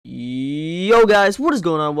Yo guys, what is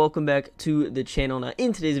going on? Welcome back to the channel. Now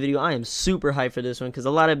in today's video, I am super hyped for this one because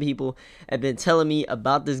a lot of people have been telling me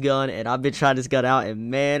about this gun and I've been trying this gun out,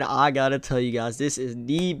 and man, I gotta tell you guys, this is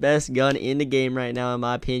the best gun in the game right now in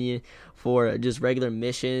my opinion for just regular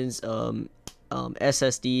missions,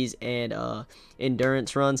 SSDs and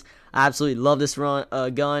endurance runs. I absolutely love this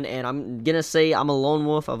gun, and I'm gonna say I'm a lone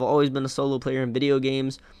wolf. I've always been a solo player in video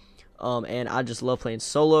games, and I just love playing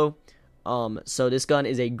solo. So this gun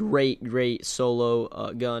is a great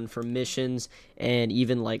solo gun for missions and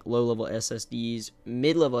even like low-level SSDs,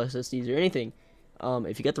 mid-level SSDs, or anything.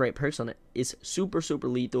 If you get the right perks on it, it's super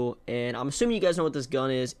lethal. And I'm assuming you guys know what this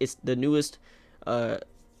gun is. It's the newest event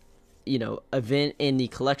in the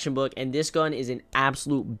collection book, and this gun is an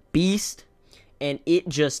absolute beast, and it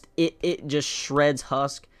just shreds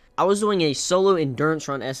husk. I was doing a solo endurance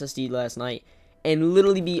run SSD last night and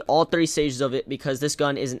literally beat all 3 stages of it because this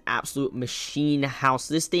gun is an absolute machine house.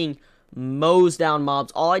 This thing mows down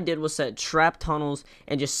mobs. All I did was set trap tunnels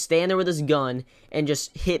and just stand there with this gun and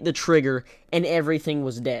just hit the trigger and everything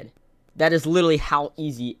was dead. That is literally how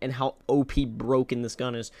easy and how OP broken this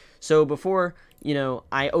gun is. So before,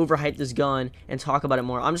 I overhype this gun and talk about it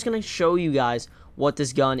more, I'm just going to show you guys what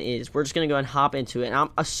this gun is. We're just going to go and hop into it. And I'm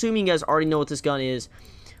assuming you guys already know what this gun is,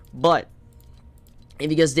 but if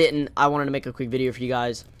you guys didn't, I wanted to make a quick video for you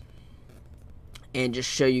guys and just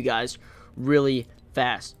show you guys really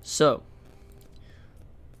fast. So,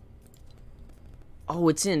 oh,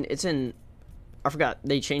 it's in, I forgot,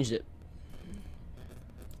 they changed it.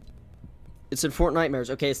 It's in Fortnite.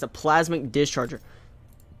 Okay, it's the plasmic discharger.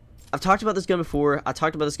 I've talked about this gun before. I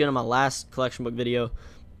talked about this gun in my last collection book video.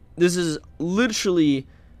 This is literally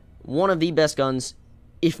one of the best guns,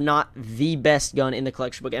 if not the best gun in the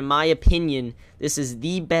collection book. In my opinion, this is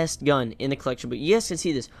the best gun in the collection book. You guys can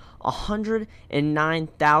see this,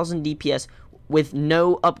 109,000 DPS with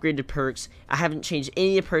no upgraded perks. I haven't changed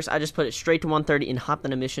any of the perks. I just put it straight to 130 and hopped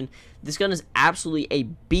on a mission. This gun is absolutely a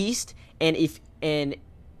beast, and if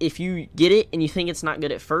you get it and you think it's not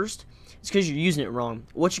good at first, it's because you're using it wrong.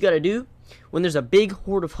 What you got to do, when there's a big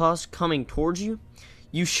horde of husk coming towards you,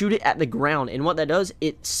 you shoot it at the ground, and what that does,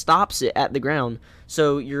 it stops it at the ground.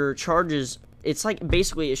 So your charges, it's like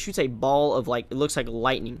basically it shoots a ball of, like, it looks like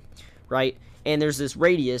lightning, right? And there's this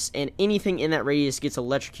radius, and anything in that radius gets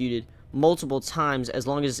electrocuted multiple times as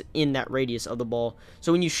long as it's in that radius of the ball.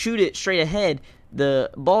 So when you shoot it straight ahead, the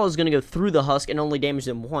ball is going to go through the husk and only damage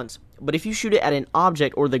them once. But if you shoot it at an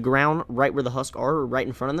object or the ground right where the husk are, or right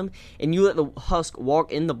in front of them, and you let the husk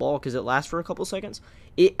walk in the ball because it lasts for a couple seconds,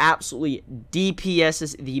 it absolutely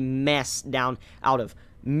DPSs the mess down out of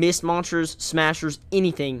mist monsters, smashers,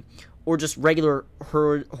 anything, or just regular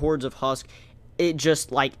hordes of husk. It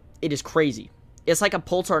just, like, it is crazy. It's like a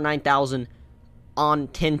Pulsar 9000 on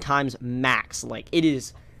 10 times max. Like, it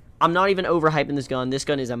is. I'm not even overhyping this gun. This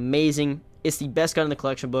gun is amazing. It's the best gun in the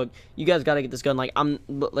collection book. You guys got to get this gun.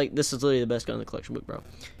 This is literally the best gun in the collection book, bro.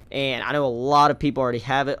 And I know a lot of people already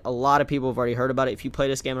have it. A lot of people have already heard about it. If you play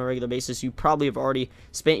this game on a regular basis, you probably have already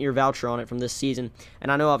spent your voucher on it from this season.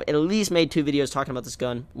 And I know I've at least made 2 videos talking about this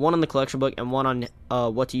gun. One on the collection book and one on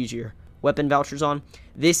what to use your weapon vouchers on.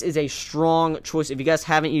 This is a strong choice. If you guys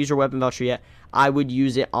haven't used your weapon voucher yet, I would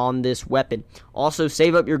use it on this weapon. Also,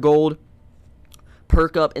 save up your gold,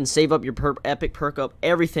 perk up, and save up your epic perk up,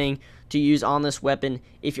 everything to use on this weapon.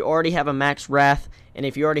 If you already have a max wrath and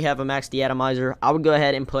if you already have a max deatomizer, I would go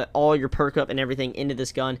ahead and put all your perk up and everything into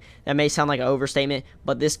this gun. That may sound like an overstatement,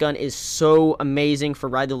 but this gun is so amazing for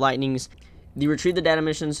Ride the Lightnings, the retrieve the data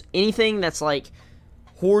missions, anything that's like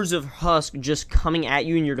hordes of husk just coming at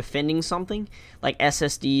you and you're defending something, like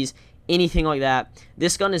SSDs, anything like that.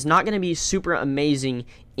 This gun is not going to be super amazing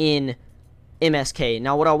in MSK.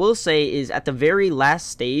 Now, what I will say is at the very last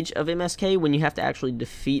stage of MSK, when you have to actually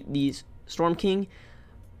defeat these Storm King,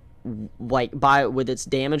 like with its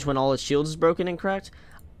damage when all its shields is broken and cracked,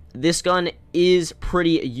 this gun is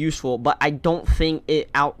pretty useful, but I don't think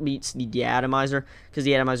it outbeats the deatomizer because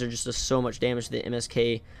the deatomizer just does so much damage to the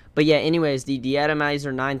MSK. But yeah, anyways, the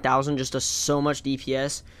deatomizer 9000 just does so much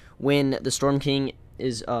DPS when the Storm King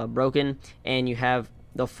is broken and you have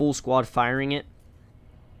the full squad firing it.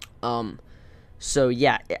 So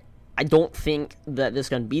yeah, I don't think that this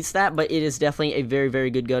gun beats that, but it is definitely a very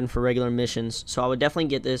good gun for regular missions. So I would definitely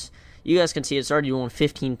get this. You guys can see it's already doing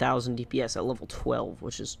 15,000 DPS at level 12,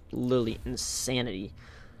 which is literally insanity.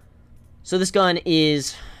 So this gun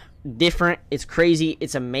is different. It's crazy.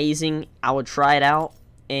 It's amazing. I would try it out.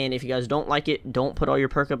 And if you guys don't like it, don't put all your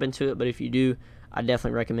perk up into it. But if you do, I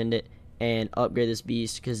definitely recommend it and upgrade this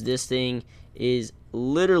beast because this thing is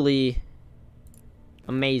literally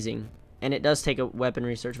amazing. And it does take a weapon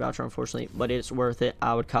research voucher, unfortunately, but it's worth it.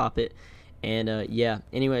 I would cop it. And yeah,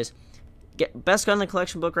 anyways, best gun in the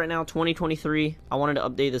collection book right now, 2023. I wanted to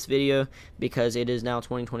update this video because it is now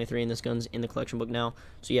 2023 and this gun's in the collection book now.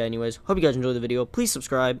 So yeah, anyways, hope you guys enjoyed the video. Please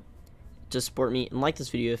subscribe to support me and like this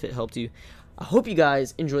video if it helped you. I hope you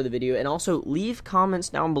guys enjoy the video, and also leave comments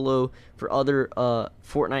down below for other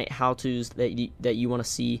Fortnite how-tos that you want to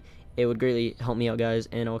see. It would greatly help me out, guys,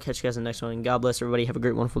 and I'll catch you guys in the next one. God bless everybody. Have a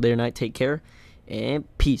great, wonderful day or night. Take care, and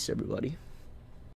peace, everybody.